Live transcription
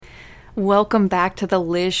Welcome back to the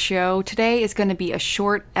Liz Show. Today is going to be a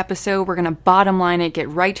short episode. We're going to bottom line it, get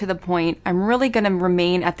right to the point. I'm really going to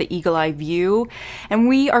remain at the eagle eye view, and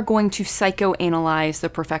we are going to psychoanalyze the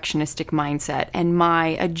perfectionistic mindset. And my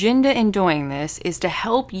agenda in doing this is to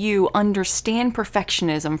help you understand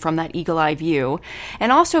perfectionism from that eagle eye view.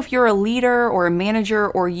 And also, if you're a leader or a manager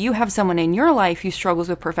or you have someone in your life who struggles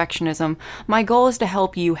with perfectionism, my goal is to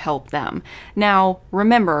help you help them. Now,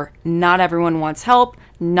 remember, not everyone wants help.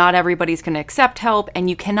 Not everybody's going to accept help, and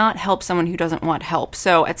you cannot help someone who doesn't want help.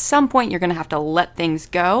 So at some point, you're going to have to let things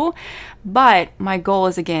go. But my goal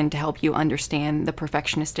is, again, to help you understand the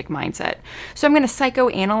perfectionistic mindset. So I'm going to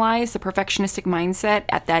psychoanalyze the perfectionistic mindset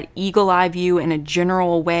at that eagle eye view in a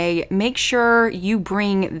general way. Make sure you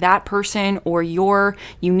bring that person or your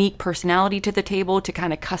unique personality to the table to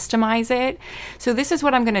kind of customize it. So this is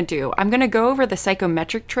what I'm going to do. I'm going to go over the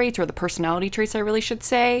psychometric traits, or the personality traits, I really should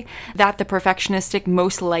say, that the perfectionistic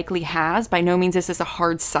most likely has. By no means is this a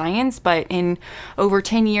hard science, but in over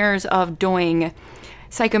 10 years of doing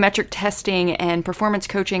psychometric testing and performance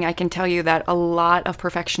coaching, I can tell you that a lot of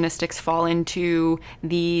perfectionistics fall into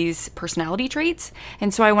these personality traits.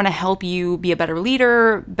 And so I want to help you be a better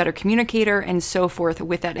leader, better communicator, and so forth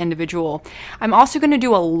with that individual. I'm also going to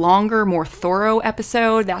do a longer, more thorough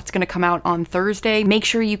episode. That's going to come out on Thursday. Make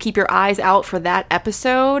sure you keep your eyes out for that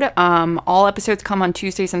episode. All episodes come on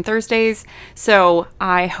Tuesdays and Thursdays. So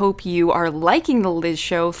I hope you are liking the Liz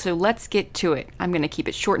Show. So let's get to it. I'm going to keep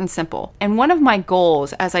it short and simple. And one of my goals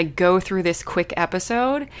as I go through this quick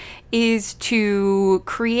episode is to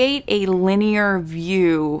create a linear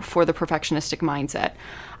view for the perfectionistic mindset.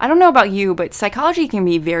 I don't know about you, but psychology can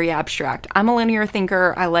be very abstract. I'm a linear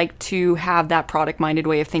thinker. I like to have that product-minded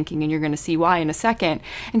way of thinking, and you're going to see why in a second.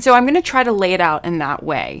 And so I'm going to try to lay it out in that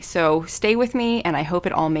way. So stay with me, and I hope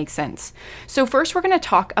it all makes sense. So first, we're going to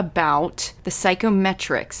talk about the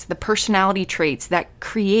psychometrics, the personality traits that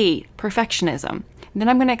create perfectionism. And then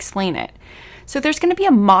I'm going to explain it. So there's going to be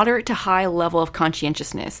a moderate to high level of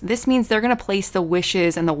conscientiousness. This means they're going to place the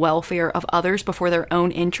wishes and the welfare of others before their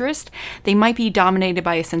own interest. They might be dominated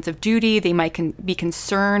by a sense of duty. They might be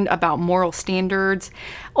concerned about moral standards.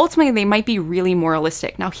 Ultimately, they might be really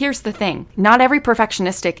moralistic. Now, here's the thing. Not every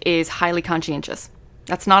perfectionistic is highly conscientious.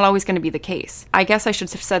 That's not always going to be the case. I guess I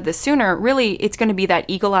should have said this sooner. Really, it's going to be that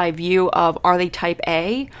eagle eye view of, are they type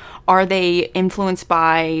A? Are they influenced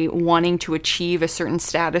by wanting to achieve a certain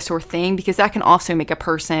status or thing? Because that can also make a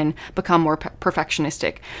person become more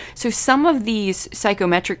perfectionistic. So some of these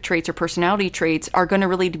psychometric traits or personality traits are going to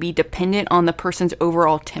really be dependent on the person's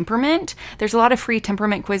overall temperament. There's a lot of free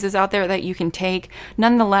temperament quizzes out there that you can take.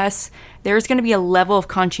 Nonetheless, there's going to be a level of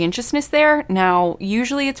conscientiousness there. Now,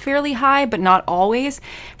 usually it's fairly high, but not always.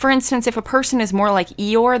 For instance, if a person is more like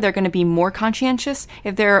Eeyore, they're going to be more conscientious.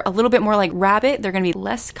 If they're a little bit more like Rabbit, they're going to be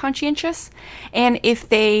less conscientious. And if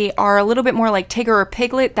they are a little bit more like Tigger or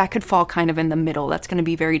Piglet, that could fall kind of in the middle. That's going to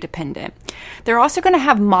be very dependent. They're also going to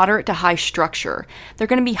have moderate to high structure. They're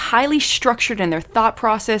going to be highly structured in their thought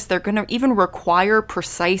process. They're going to even require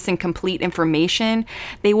precise and complete information.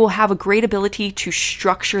 They will have a great ability to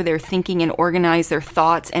structure their thinking and organize their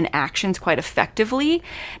thoughts and actions quite effectively.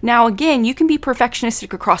 Now, again, you can be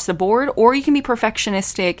perfectionistic across the board, or you can be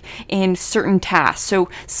perfectionistic in certain tasks. So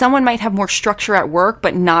someone might have more structure at work,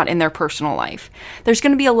 but not in their personal life. There's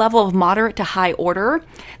going to be a level of moderate to high order.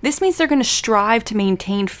 This means they're going to strive to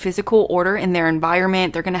maintain physical order in their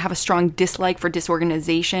environment. They're going to have a strong dislike for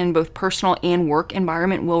disorganization. Both personal and work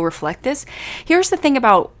environment will reflect this. Here's the thing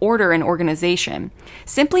about order and organization.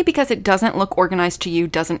 Simply because it doesn't look organized to you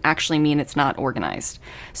doesn't actually mean it's not organized.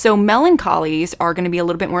 So melancholies are going to be a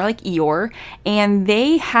little bit more like Eeyore, and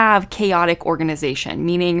they have chaotic organization,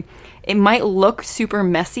 meaning it might look super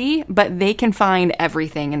messy, but they can find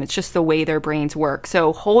everything, and it's just the way their brains work.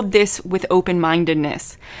 So hold this with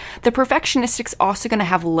open-mindedness. The perfectionistic's also going to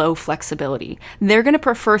have low flexibility. They're going to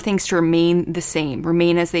prefer things to remain the same,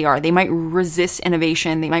 remain as they are. They might resist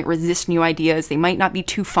innovation. They might resist new ideas. They might not be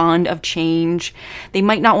too fond of change. They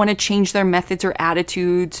might not want to change their methods or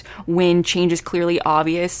attitudes when change is clearly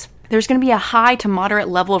obvious. There's going to be a high to moderate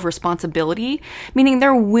level of responsibility, meaning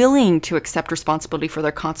they're willing to accept responsibility for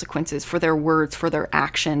their consequences, for their words, for their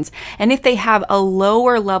actions. And if they have a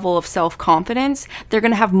lower level of self-confidence, they're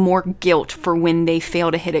going to have more guilt for when they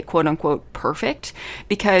fail to hit it, quote unquote, perfect.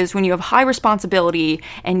 Because when you have high responsibility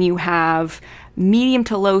and you have medium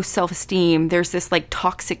to low self-esteem, there's this like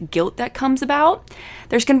toxic guilt that comes about.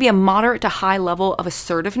 There's going to be a moderate to high level of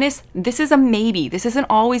assertiveness. This is a maybe. This isn't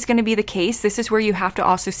always going to be the case. This is where you have to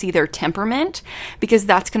also see their temperament, because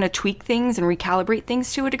that's going to tweak things and recalibrate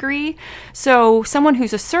things to a degree. So someone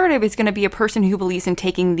who's assertive is going to be a person who believes in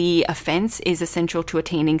taking the offense is essential to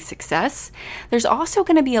attaining success. There's also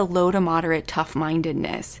going to be a low to moderate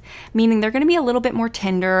tough-mindedness, meaning they're going to be a little bit more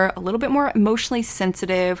tender, a little bit more emotionally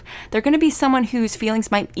sensitive. They're going to be someone whose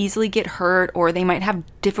feelings might easily get hurt, or they might have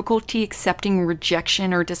difficulty accepting rejection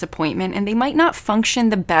or disappointment, and they might not function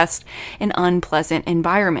the best in unpleasant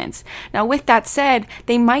environments. Now, with that said,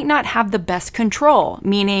 they might not have the best control,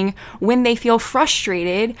 meaning when they feel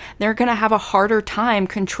frustrated, they're going to have a harder time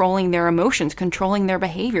controlling their emotions, controlling their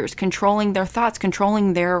behaviors, controlling their thoughts,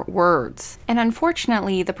 controlling their words. And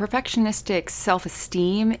unfortunately, the perfectionistic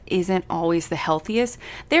self-esteem isn't always the healthiest.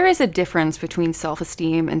 There is a difference between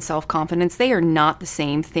self-esteem and self-confidence. They are not the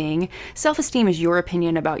same thing. Self-esteem is your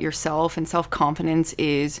opinion about yourself, and self-confidence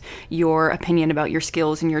is your opinion about your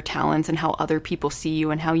skills and your talents and how other people see you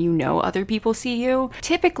and how you know other people see you.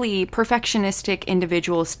 Typically, perfectionistic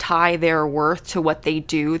individuals tie their worth to what they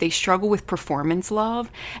do. They struggle with performance love,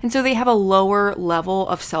 and so they have a lower level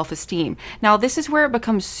of self-esteem. Now, this is where it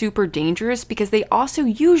becomes super dangerous, because they also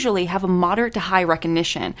usually have a moderate to high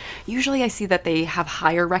recognition. Usually I see that they have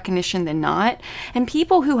higher recognition than not, and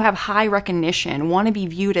people who have high recognition want to be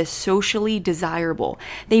viewed as socially desirable.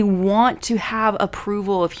 They want to have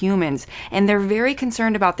approval of humans, and they're very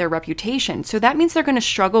concerned about their reputation. So that means they're going to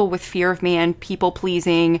struggle with fear of man, people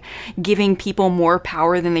pleasing, giving people more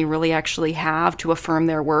power than they really actually have to affirm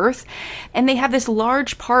their worth. And they have this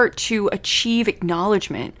large part to achieve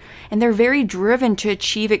acknowledgement, and they're very driven to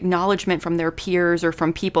achieve acknowledgement from their peers or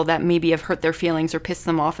from people that maybe have hurt their feelings or pissed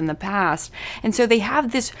them off in the past. And so they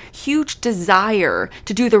have this huge desire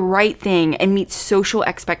to do the right thing and meet social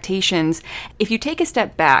expectations. If you take a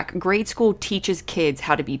step back, grade school teaches kids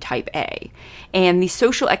how to be type A. And the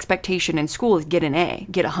social expectation in school is get an A,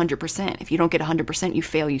 get 100%. If you don't get 100%, you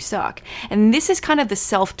fail, you suck. And this is kind of the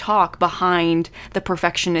self-talk behind the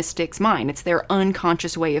perfectionistic's mind. It's their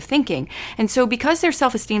unconscious way of thinking. And so because their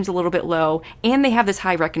self-esteem is a little bit low and they have this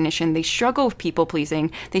high recognition, they struggle with people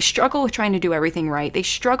pleasing. They struggle with trying to do everything right. They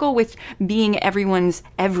struggle with being everyone's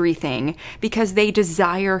everything because they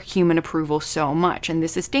desire human approval so much. And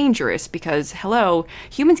this is dangerous because, hello,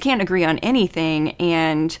 humans can't agree on anything,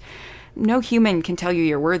 and no human can tell you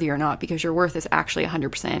you're worthy or not, because your worth is actually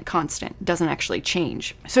 100% constant, doesn't actually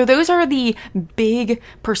change. So those are the big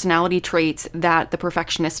personality traits that the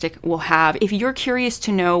perfectionistic will have. If you're curious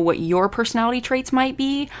to know what your personality traits might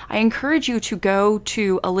be, I encourage you to go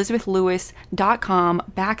to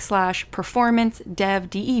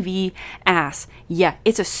elizabethlewis.com/performance-dev ass. Yeah,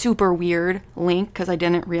 it's a super weird link because I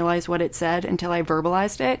didn't realize what it said until I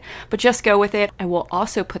verbalized it, but just go with it. I will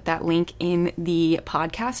also put that link in the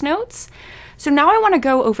podcast notes. So now I want to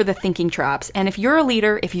go over the thinking traps. And if you're a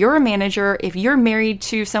leader, if you're a manager, if you're married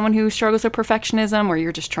to someone who struggles with perfectionism, or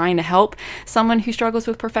you're just trying to help someone who struggles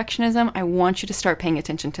with perfectionism, I want you to start paying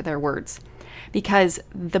attention to their words. Because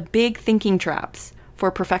the big thinking traps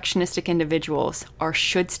for perfectionistic individuals are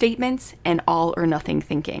should statements and all or nothing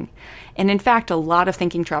thinking. And in fact, a lot of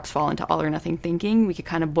thinking traps fall into all or nothing thinking. We could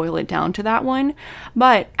kind of boil it down to that one.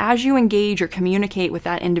 But as you engage or communicate with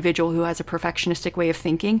that individual who has a perfectionistic way of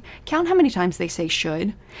thinking, count how many times they say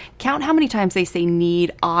should. Count how many times they say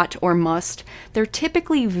need, ought, or must. They're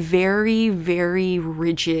typically very, very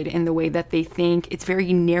rigid in the way that they think. It's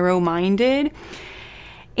very narrow-minded.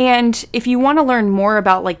 And if you want to learn more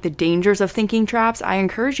about the dangers of thinking traps, I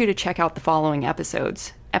encourage you to check out the following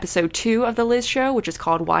episodes. Episode 2 of The Liz Show, which is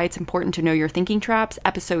called Why It's Important to Know Your Thinking Traps.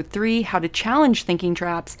 Episode 3, How to Challenge Thinking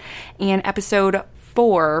Traps. And episode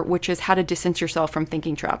 4, which is How to Distance Yourself from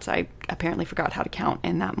Thinking Traps. I apparently forgot how to count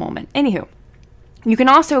in that moment. Anywho. You can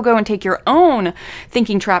also go and take your own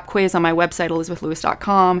thinking trap quiz on my website,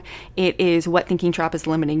 elizabethlewis.com. It is What Thinking Trap is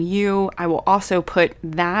Limiting You. I will also put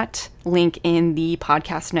that link in the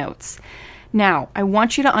podcast notes. Now, I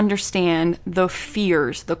want you to understand the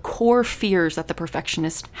fears, the core fears that the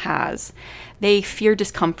perfectionist has. They fear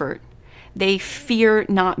discomfort. They fear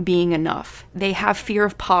not being enough. They have fear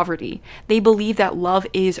of poverty. They believe that love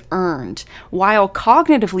is earned. While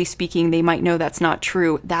cognitively speaking, they might know that's not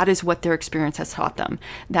true, that is what their experience has taught them.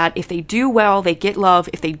 That if they do well, they get love.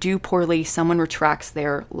 If they do poorly, someone retracts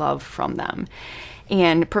their love from them.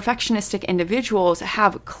 And perfectionistic individuals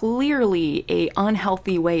have clearly an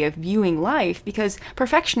unhealthy way of viewing life because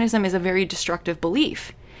perfectionism is a very destructive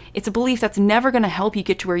belief. It's a belief that's never going to help you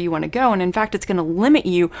get to where you want to go. And in fact, it's going to limit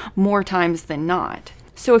you more times than not.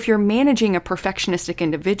 So if you're managing a perfectionistic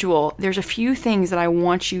individual, there's a few things that I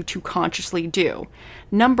want you to consciously do.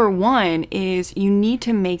 Number one is you need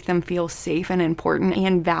to make them feel safe and important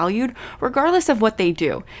and valued, regardless of what they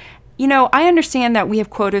do. You know, I understand that we have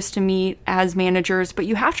quotas to meet as managers, but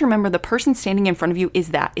you have to remember the person standing in front of you is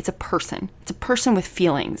that. It's a person. It's a person with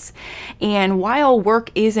feelings. And while work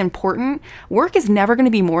is important, work is never going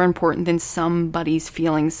to be more important than somebody's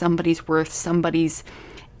feelings, somebody's worth, somebody's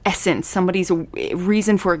essence, somebody's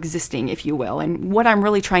reason for existing, if you will. And what I'm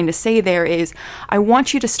really trying to say there is I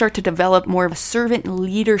want you to start to develop more of a servant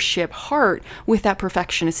leadership heart with that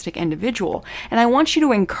perfectionistic individual. And I want you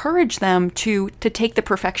to encourage them to take the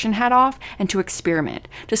perfection hat off and to experiment,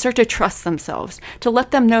 to start to trust themselves, to let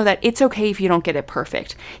them know that it's okay if you don't get it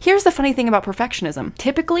perfect. Here's the funny thing about perfectionism.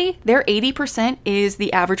 Typically, their 80% is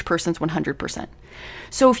the average person's 100%.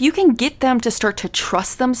 So if you can get them to start to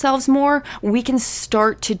trust themselves more, we can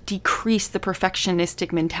start to decrease the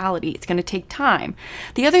perfectionistic mentality. It's going to take time.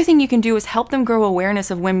 The other thing you can do is help them grow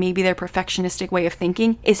awareness of when maybe their perfectionistic way of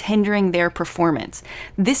thinking is hindering their performance.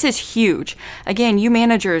 This is huge. Again, you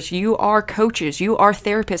managers, you are coaches, you are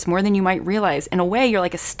therapists more than you might realize. In a way, you're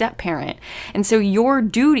like a step parent. And so your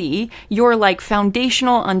duty, your like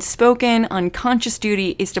foundational, unspoken, unconscious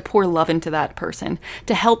duty is to pour love into that person,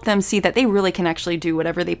 to help them see that they really can actually do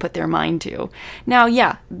whatever they put their mind to. Now,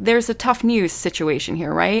 yeah, there's a tough news situation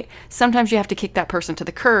here, right? Sometimes you have to kick that person to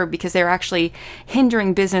the curb because they're actually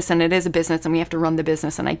hindering business, and it is a business and we have to run the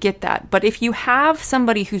business, and I get that. But if you have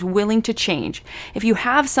somebody who's willing to change, if you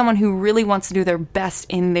have someone who really wants to do their best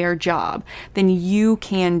in their job, then you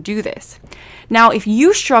can do this. Now, if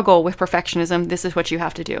you struggle with perfectionism, this is what you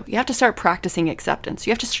have to do. You have to start practicing acceptance.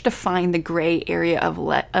 You have to start to find the gray area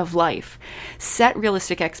of life. Set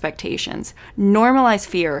realistic expectations. Normalize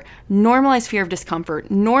fear of discomfort.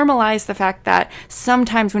 Normalize the fact that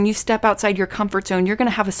sometimes when you step outside your comfort zone, you're going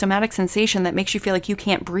to have a somatic sensation that makes you feel like you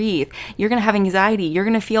can't breathe. You're going to have anxiety. You're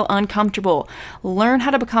going to feel uncomfortable. Learn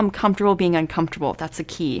how to become comfortable being uncomfortable. That's the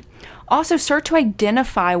key. Also, start to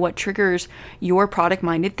identify what triggers your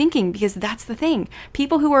product-minded thinking, because that's the thing.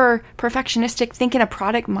 People who are perfectionistic think in a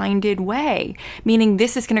product-minded way, meaning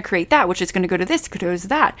this is going to create that, which is going to go to this, goes to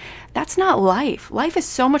that. That's not life. Life is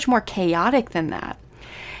so much more chaotic than that.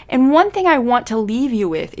 And one thing I want to leave you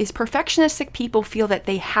with is perfectionistic people feel that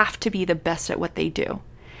they have to be the best at what they do.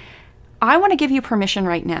 I want to give you permission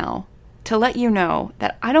right now to let you know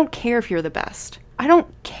that I don't care if you're the best. I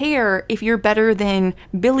don't care if you're better than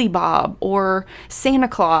Billy Bob or Santa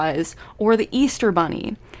Claus or the Easter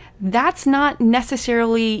Bunny. That's not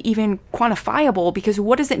necessarily even quantifiable, because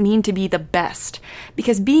what does it mean to be the best?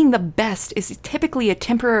 Because being the best is typically a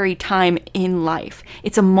temporary time in life.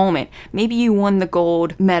 It's a moment. Maybe you won the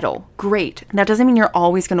gold medal. Great. That doesn't mean you're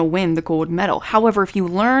always going to win the gold medal. However, if you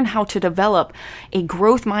learn how to develop a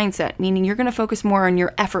growth mindset, meaning you're going to focus more on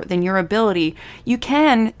your effort than your ability, you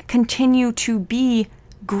can continue to be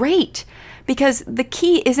great. Because the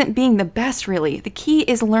key isn't being the best, really. The key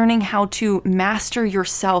is learning how to master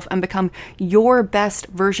yourself and become your best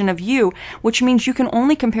version of you, which means you can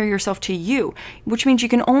only compare yourself to you, which means you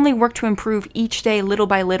can only work to improve each day little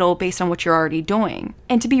by little based on what you're already doing.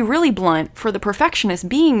 And to be really blunt, for the perfectionist,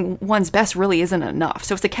 being one's best really isn't enough.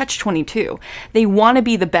 So it's a catch-22. They want to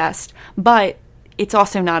be the best, but it's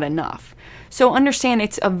also not enough. So understand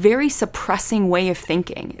it's a very suppressing way of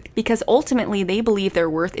thinking, because ultimately they believe their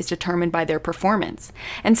worth is determined by their performance.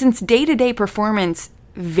 And since day-to-day performance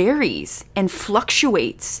varies and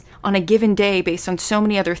fluctuates on a given day based on so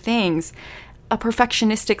many other things, a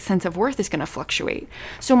perfectionistic sense of worth is going to fluctuate.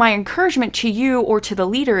 So my encouragement to you or to the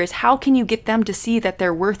leader is, how can you get them to see that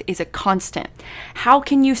their worth is a constant? How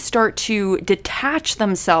can you start to detach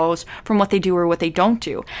themselves from what they do or what they don't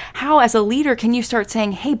do? How, as a leader, can you start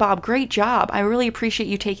saying, hey, Bob, great job. I really appreciate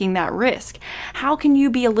you taking that risk. How can you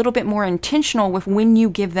be a little bit more intentional with when you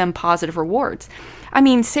give them positive rewards? I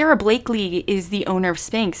mean, Sarah Blakely is the owner of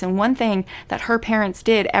Spanx, and one thing that her parents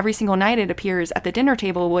did every single night, it appears, at the dinner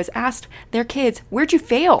table was ask their kids, where'd you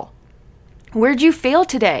fail? Where'd you fail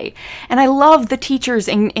today? And I love the teachers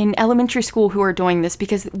in elementary school who are doing this,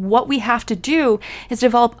 because what we have to do is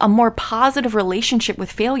develop a more positive relationship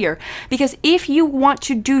with failure. Because if you want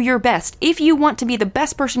to do your best, if you want to be the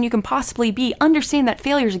best person you can possibly be, understand that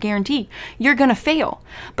failure is a guarantee. You're going to fail.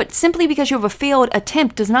 But simply because you have a failed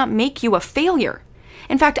attempt does not make you a failure.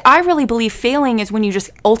 In fact, I really believe failing is when you just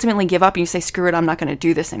ultimately give up and you say, screw it, I'm not going to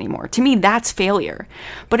do this anymore. To me, that's failure.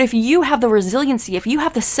 But if you have the resiliency, if you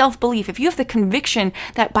have the self-belief, if you have the conviction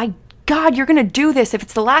that by God, you're going to do this, if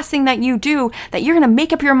it's the last thing that you do, that you're going to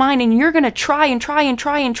make up your mind and you're going to try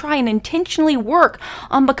and intentionally work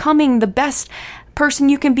on becoming the best person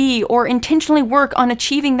you can be or intentionally work on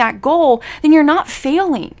achieving that goal, then you're not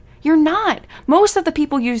failing. You're not. Most of the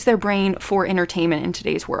people use their brain for entertainment in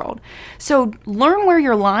today's world. So learn where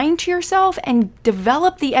you're lying to yourself and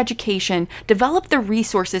develop the education, develop the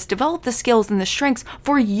resources, develop the skills and the strengths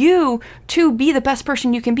for you to be the best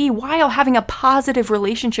person you can be while having a positive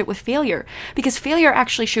relationship with failure. Because failure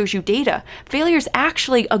actually shows you data. Failure is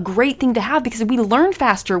actually a great thing to have because we learn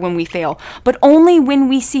faster when we fail, but only when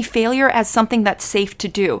we see failure as something that's safe to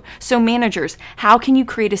do. So managers, how can you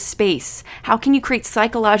create a space? How can you create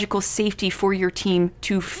psychological safety for your team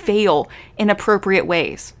to fail in appropriate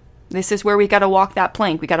ways? This is where we got to walk that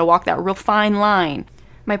plank. We got to walk that real fine line.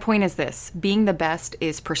 My point is this: being the best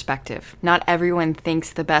is perspective. Not everyone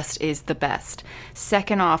thinks the best is the best.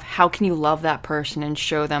 Second off, how can you love that person and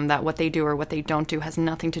show them that what they do or what they don't do has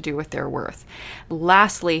nothing to do with their worth?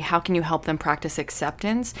 Lastly, how can you help them practice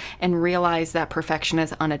acceptance and realize that perfection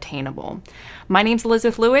is unattainable? My name's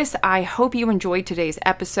Elizabeth Lewis. I hope you enjoyed today's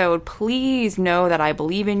episode. Please know that I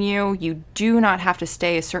believe in you. You do not have to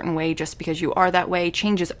stay a certain way just because you are that way.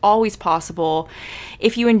 Change is always possible.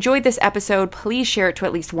 If you enjoyed this episode, please share it to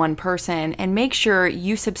at least one person, and make sure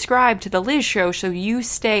you subscribe to The Liz Show so you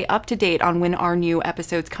stay up to date on when our new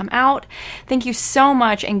episodes come out. Thank you so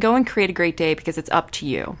much, and go and create a great day because it's up to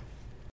you.